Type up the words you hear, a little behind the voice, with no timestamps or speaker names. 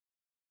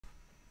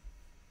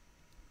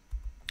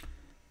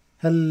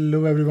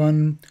Hello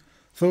everyone.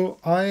 So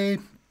I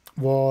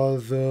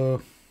was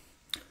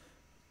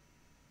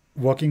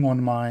working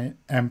on my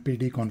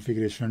mpd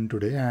configuration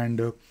today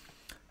and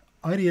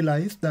I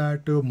realized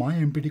that my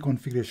mpd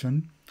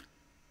configuration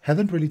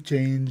hasn't really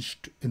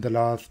changed in the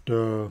last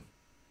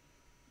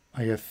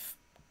I guess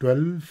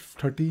 12,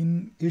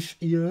 13-ish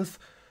years.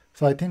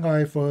 So I think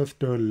I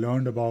first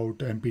learned about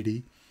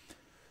mpd.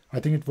 I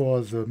think it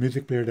was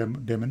music player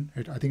daemon.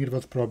 I think it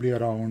was probably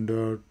around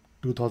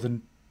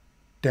 2010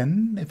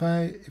 if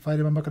I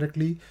remember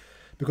correctly,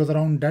 because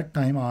around that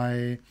time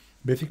I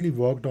basically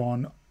worked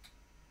on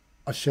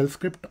a shell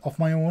script of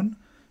my own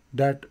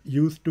that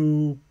used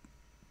to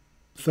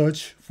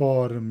search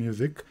for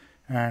music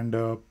and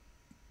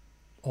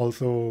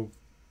also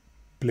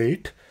play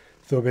it.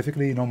 So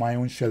basically, my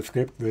own shell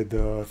script with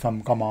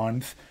some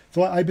commands.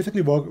 So I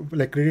basically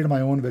created my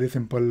own very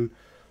simple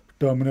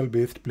terminal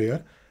based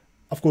player.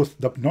 Of course,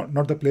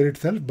 not the player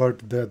itself,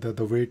 but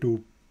the way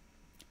to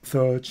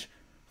search,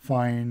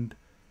 find,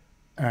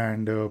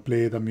 and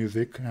play the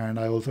music. And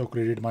I also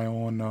created my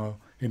own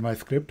in my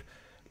script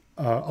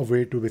a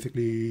way to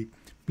basically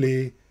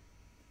play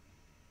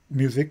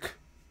music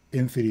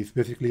in series,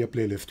 basically a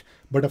playlist.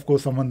 But of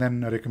course, someone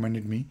then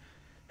recommended me,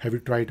 have you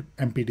tried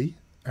mpd?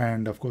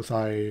 And of course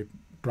I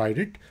tried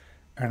it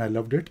and I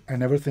loved it,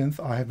 and ever since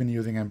I have been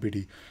using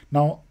mpd.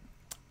 Now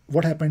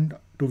what happened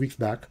 2 weeks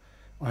back,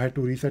 I had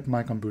to reset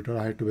my computer.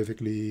 I had to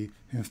basically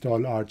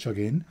install arch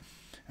again,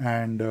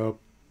 and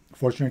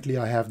fortunately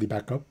I had the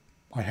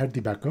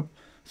backup,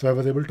 so I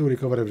was able to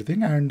recover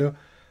everything. And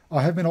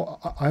I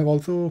have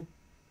also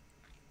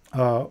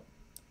uh,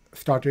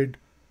 started,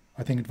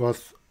 I think it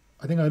was,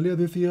 I think earlier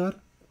this year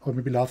or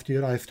maybe last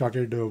year, I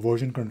started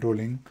version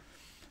controlling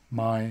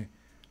my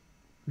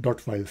dot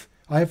files.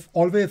 I have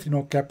always,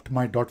 kept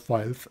my dot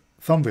files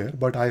somewhere,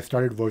 but I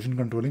started version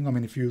controlling. I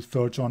mean, if you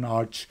search on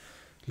Arch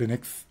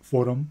Linux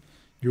forum,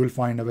 you will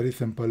find a very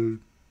simple,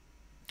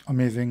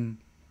 amazing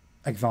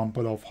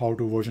example of how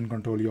to version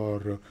control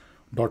your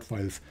dot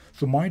files.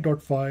 So my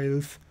dot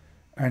files,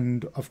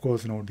 and of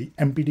course, the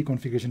mpd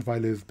configuration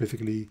file is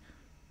basically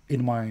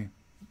in my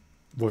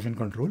version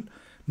control.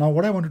 Now,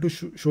 what I wanted to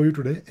show you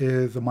today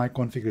is my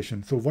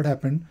configuration. So what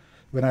happened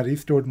when I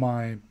restored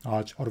my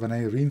Arch, or when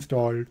I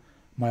reinstalled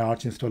my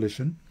Arch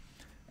installation,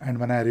 and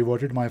when I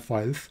reverted my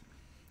files,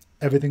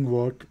 everything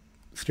worked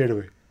straight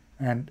away.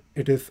 And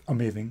it is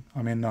amazing.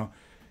 I mean,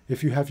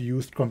 if you have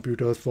used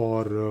computers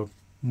for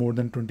more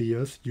than 20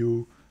 years,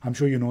 I'm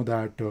sure you know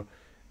that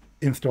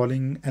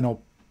installing an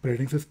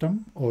operating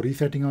system or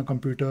resetting a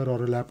computer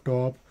or a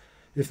laptop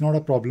is not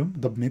a problem.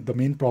 The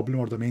main problem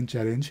or the main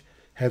challenge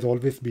has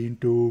always been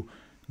to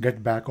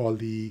get back all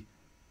the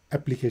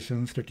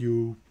applications that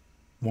you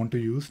want to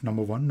use,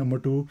 number one. Number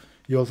two,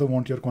 you also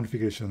want your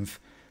configurations,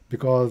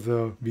 because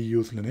we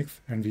use Linux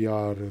and we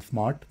are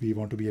smart. We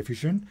want to be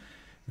efficient.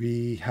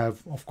 We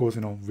have, of course,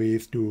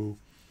 ways to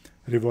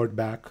revert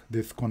back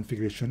this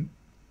configuration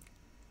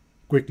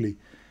quickly.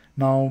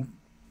 Now,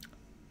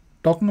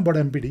 talking about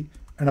mpd,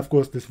 and of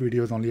course this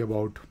video is only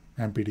about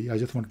mpd, I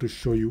just wanted to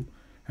show you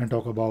and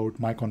talk about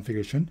my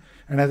configuration.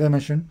 And as I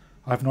mentioned,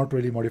 I've not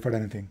really modified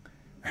anything,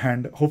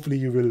 and hopefully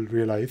you will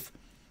realize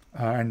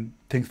and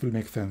things will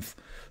make sense.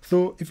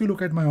 So if you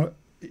look at my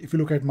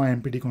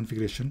mpd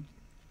configuration,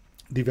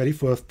 the very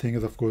first thing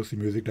is of course the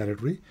music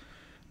directory.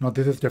 Now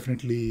this is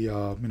definitely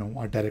a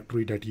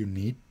directory that you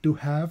need to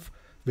have,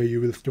 where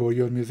you will store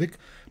your music.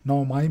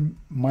 Now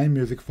my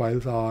music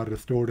files are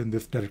stored in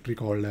this directory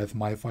called as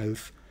my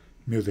files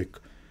music.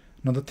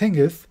 Now the thing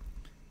is,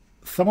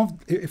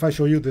 if I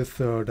show you this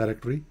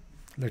directory,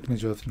 let me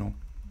just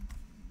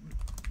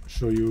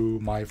show you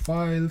my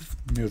files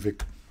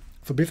music.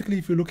 So basically,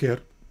 if you look here,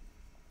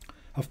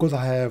 of course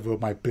I have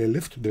my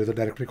playlist. There's a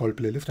directory called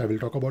playlist. I will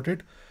talk about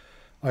it.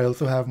 I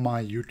also have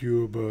my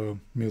YouTube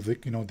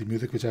music, the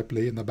music which I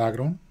play in the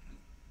background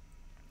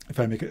if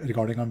I make a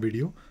recording on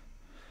video,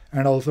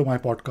 and also my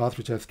podcast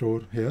which I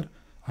store here.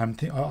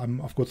 I'm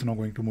of course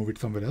going to move it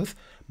somewhere else,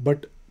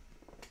 but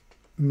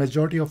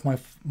majority of my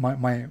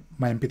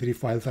mp3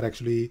 files are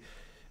actually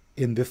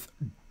in this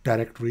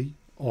directory,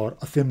 or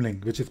a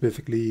symlink, which is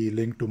basically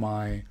linked to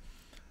my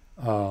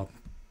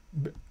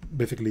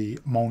basically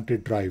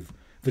mounted drive,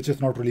 which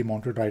is not really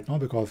mounted right now,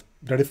 because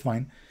that is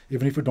fine.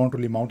 Even if you don't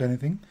really mount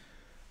anything,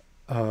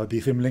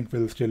 the symlink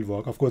will still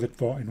work. Of course,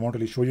 it won't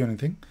really show you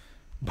anything,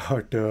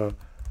 but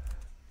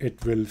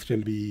it will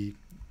still be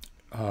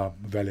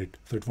valid,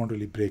 so it won't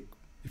really break,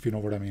 if you know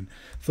what I mean.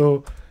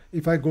 So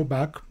if I go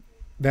back,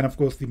 then of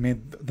course the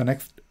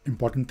next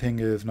important thing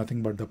is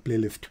nothing but the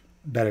playlist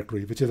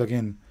directory, which is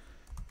again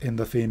in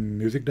the same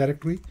music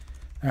directory.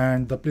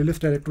 And the playlist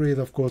directory is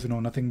of course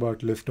nothing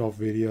but list of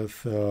various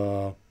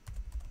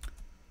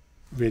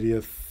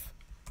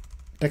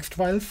text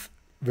files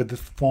with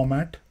this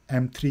format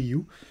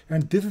m3u.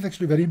 And this is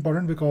actually very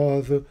important,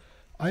 because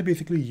I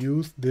basically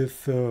use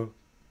this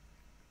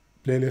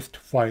playlist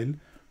file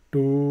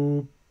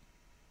to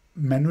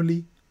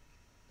manually,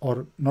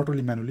 or not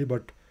really manually,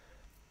 but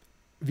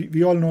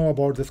we all know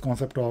about this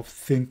concept of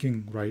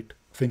syncing, right?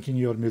 Syncing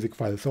your music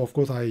files. So of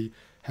course I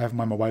have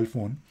my mobile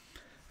phone,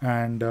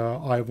 and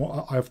I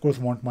of course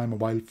want my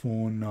mobile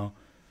phone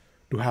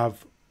to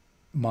have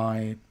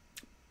my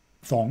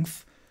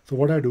songs. So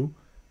what I do,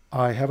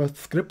 I have a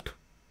script.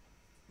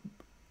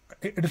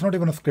 It is not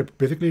even a script.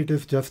 Basically, it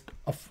is just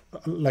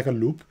like a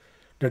loop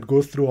that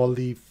goes through all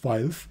the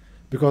files,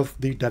 because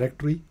the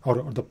directory or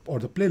the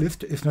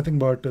playlist is nothing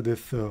but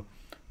this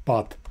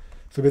path.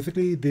 So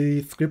basically,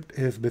 the script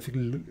is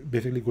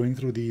basically going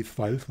through these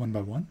files one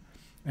by one,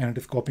 and it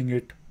is copying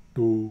it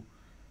to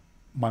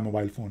my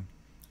mobile phone,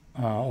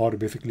 or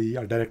basically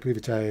a directory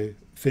which I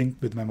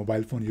sync with my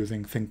mobile phone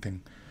using sync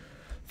thing.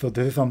 So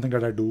this is something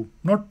that I do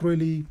not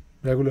really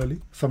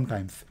regularly,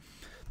 sometimes.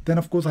 Then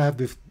of course I have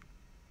this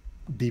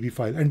DB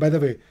file, and by the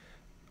way,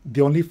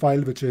 the only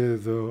file which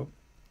is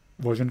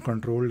version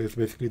controlled is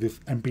basically this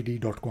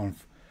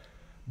mpd.conf.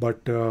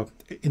 But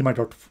in my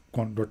dot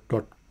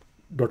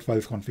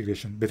files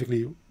configuration,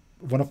 basically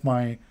one of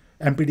my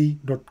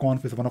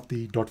mpd.conf is one of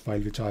the dot file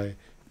which I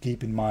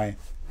keep in my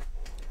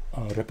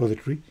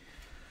repository.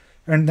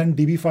 And then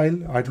DB file,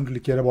 I don't really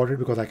care about it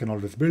because I can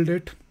always build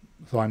it.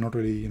 So I'm not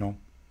really, so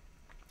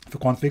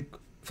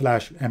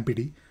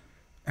config/mpd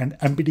and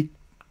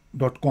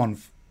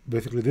mpd.conf.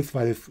 Basically, this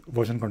file is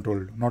version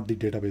controlled, not the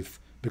database,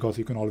 because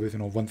you can always,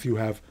 once you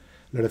have,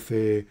 let us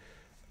say,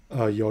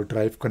 your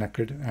drive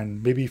connected,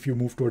 and maybe if you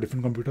move to a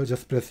different computer,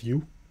 just press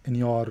U in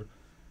your,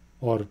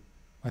 or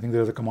I think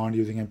there is a command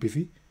using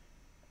MPC,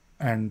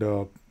 and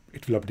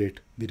it will update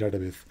the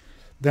database.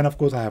 Then of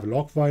course I have a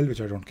log file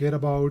which I don't care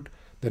about.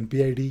 Then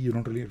PID, you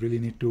don't really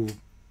need to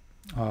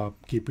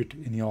keep it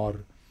in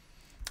your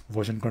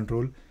version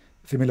control.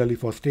 Similarly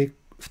for state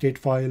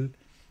file,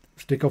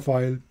 sticker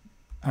file,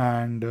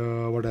 and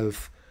what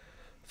else?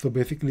 So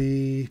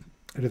basically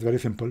it is very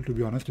simple, to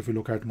be honest. If you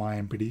look at my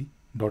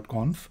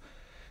mpd.conf,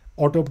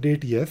 auto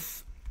update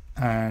yes,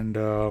 and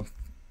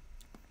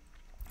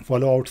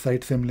follow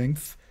outside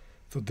symlinks.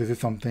 So this is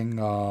something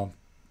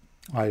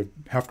I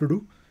have to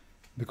do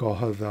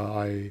because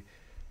I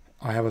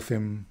have a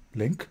sim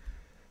link.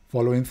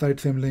 Follow inside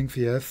symlinks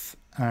yes,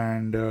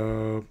 and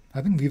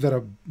I think these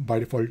are by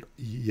default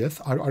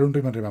yes. I don't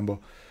even remember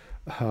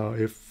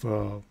if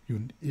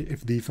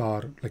these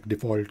are like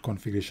default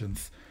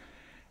configurations.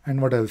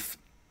 And what else?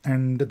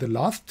 And the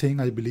last thing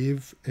I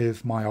believe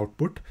is my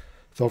output.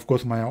 So of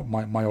course my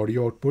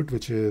audio output,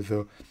 which is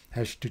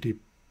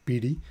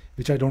HTTPD,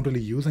 which I don't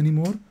really use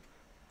anymore.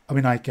 I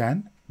mean, I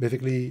can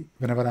basically,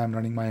 whenever I'm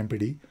running my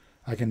MPD,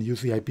 I can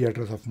use the IP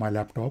address of my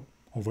laptop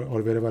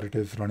or wherever it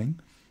is running,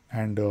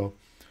 and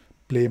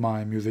play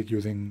my music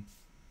using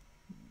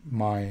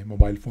my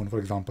mobile phone, for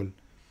example.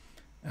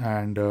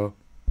 And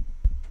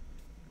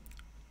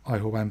I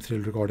hope I'm still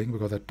recording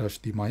because I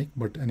touched the mic.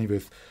 But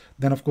anyways,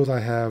 then of course I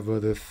have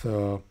this.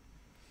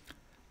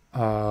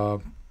 I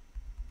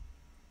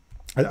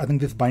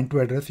think this bind to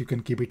address, you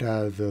can keep it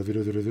as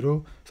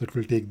 000, so it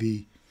will take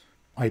the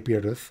IP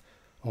address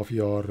of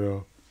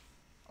your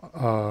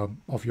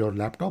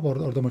laptop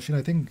or the machine.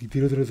 I think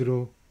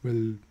 000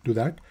 will do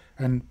that,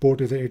 and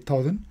port is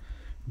 8000,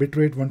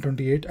 bitrate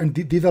 128, and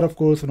these are of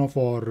course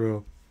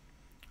for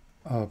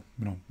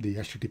the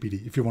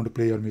HTTPD if you want to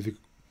play your music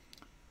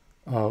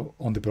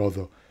on the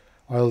browser.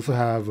 I also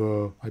have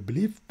I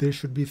believe they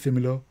should be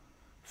similar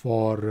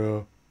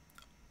for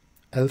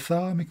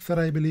ELSA mixer,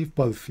 I believe,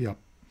 Pulse, yeah.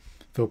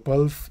 So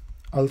Pulse,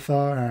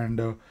 ELSA,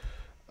 and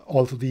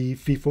also the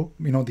FIFO,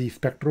 the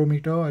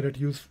spectrometer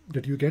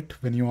that you get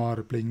when you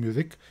are playing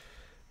music.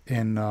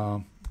 In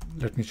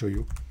let me show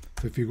you.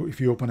 So if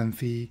you open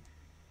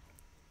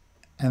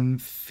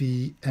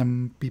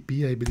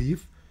NCMPP, I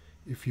believe,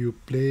 if you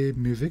play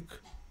music,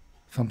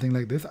 something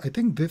like this, I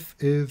think this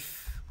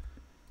is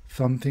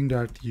something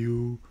that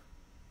you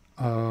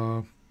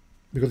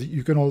because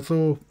you can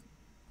also,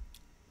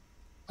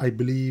 I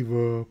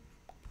believe,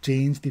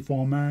 change the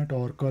format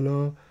or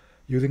color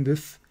using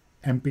this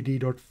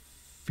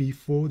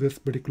mpd.fifo, this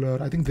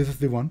particular, I think this is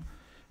the one.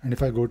 And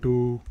if I go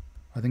to,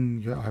 I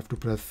think I have to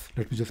press,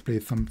 let me just play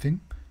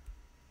something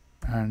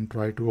and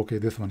try to, okay,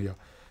 this one, yeah.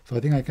 So I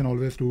think I can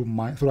always do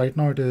so right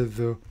now it is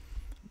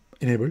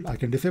enabled. I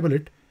can disable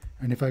it,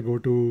 and if I go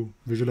to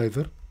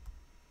visualizer,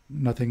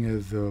 nothing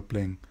is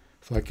playing.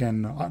 So I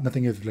can,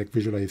 nothing is like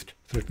visualized.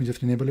 So let me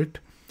just enable it,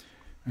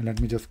 and let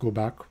me just go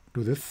back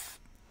to this.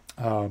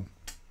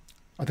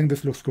 I think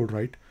this looks good,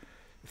 right?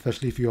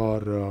 Especially if you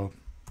are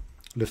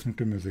listening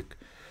to music.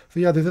 So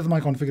yeah, this is my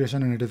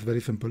configuration, and it is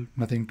very simple,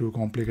 nothing too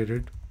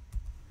complicated,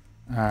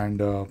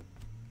 and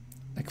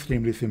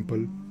extremely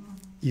simple,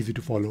 easy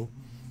to follow.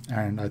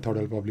 And I thought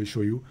I'll probably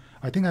show you.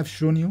 I think I've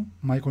shown you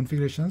my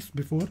configurations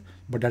before,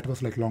 but that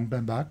was like long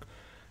time back.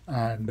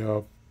 And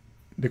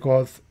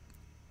because,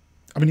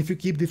 I mean, if you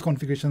keep these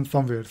configurations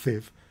somewhere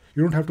safe,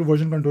 you don't have to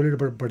version control it,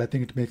 but I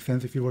think it makes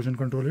sense if you version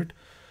control it.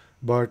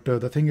 But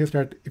the thing is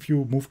that if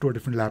you move to a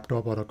different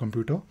laptop or a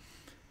computer,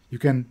 you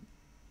can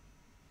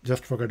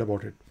just forget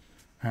about it.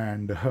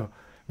 And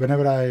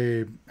whenever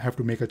I have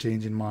to make a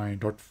change in my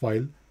dot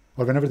file,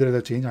 or whenever there is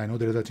a change, I know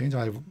there is a change,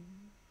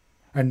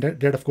 and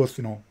that of course,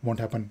 won't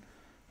happen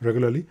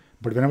regularly.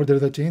 But whenever there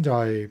is a change,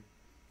 I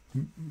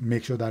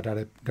make sure that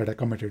I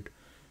commit it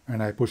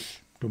and I push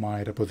to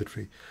my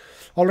repository.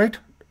 All right,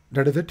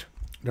 that is it.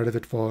 That is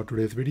it for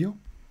today's video.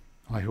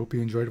 I hope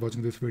you enjoyed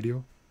watching this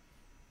video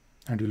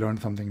and you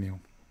learned something new.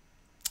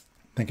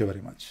 Thank you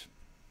very much.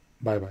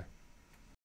 Bye bye.